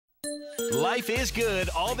Life is good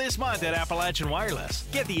all this month at Appalachian Wireless.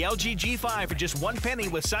 Get the LG G5 for just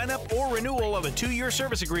 $1 with sign-up or renewal of a 2-year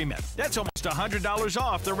service agreement. That's almost $100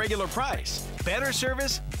 off the regular price. Better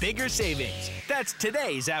service, bigger savings. That's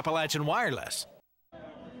today's Appalachian Wireless.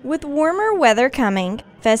 With warmer weather coming,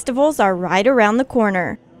 festivals are right around the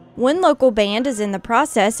corner. One local band is in the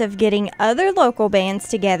process of getting other local bands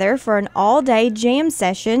together for an all-day jam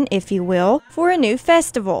session, if you will, for a new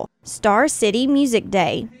festival, Star City Music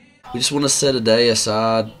Day. We just want to set a day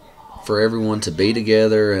aside for everyone to be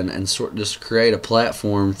together and sort of just create a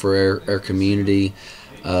platform for our community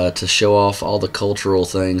to show off all the cultural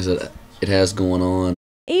things that it has going on.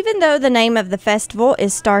 Even though the name of the festival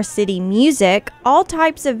is Star City Music, all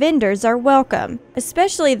types of vendors are welcome,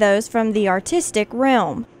 especially those from the artistic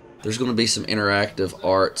realm. There's going to be some interactive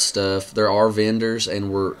art stuff. There are vendors,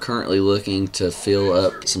 and we're currently looking to fill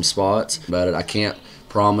up some spots. About it, I can't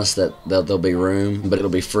promise that there'll be room, but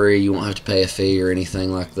it'll be free. You won't have to pay a fee or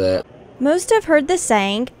anything like that. Most have heard the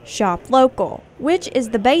saying, shop local, which is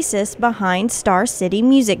the basis behind Star City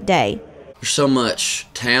Music Day. There's so much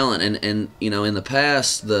talent, and you know, in the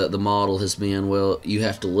past, the model has been, well, you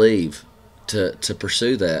have to leave to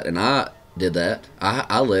pursue that, and I did that.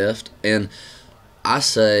 I left, and I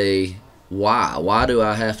say, why? Why do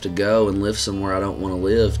I have to go and live somewhere I don't want to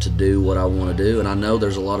live to do what I want to do? And I know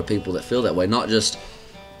there's a lot of people that feel that way, not just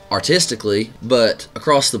artistically, but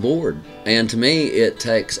across the board. And to me, it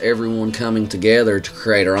takes everyone coming together to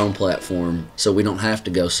create our own platform so we don't have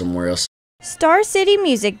to go somewhere else. Star City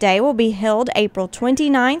Music Day will be held April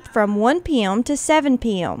 29th from 1 p.m. to 7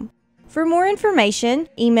 p.m. For more information,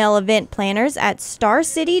 email event planners at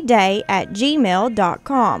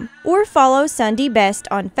starcityday@gmail.com or follow Sunday Best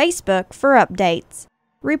on Facebook for updates.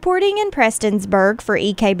 Reporting in Prestonsburg for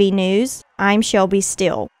EKB News, I'm Shelby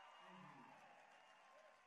Still.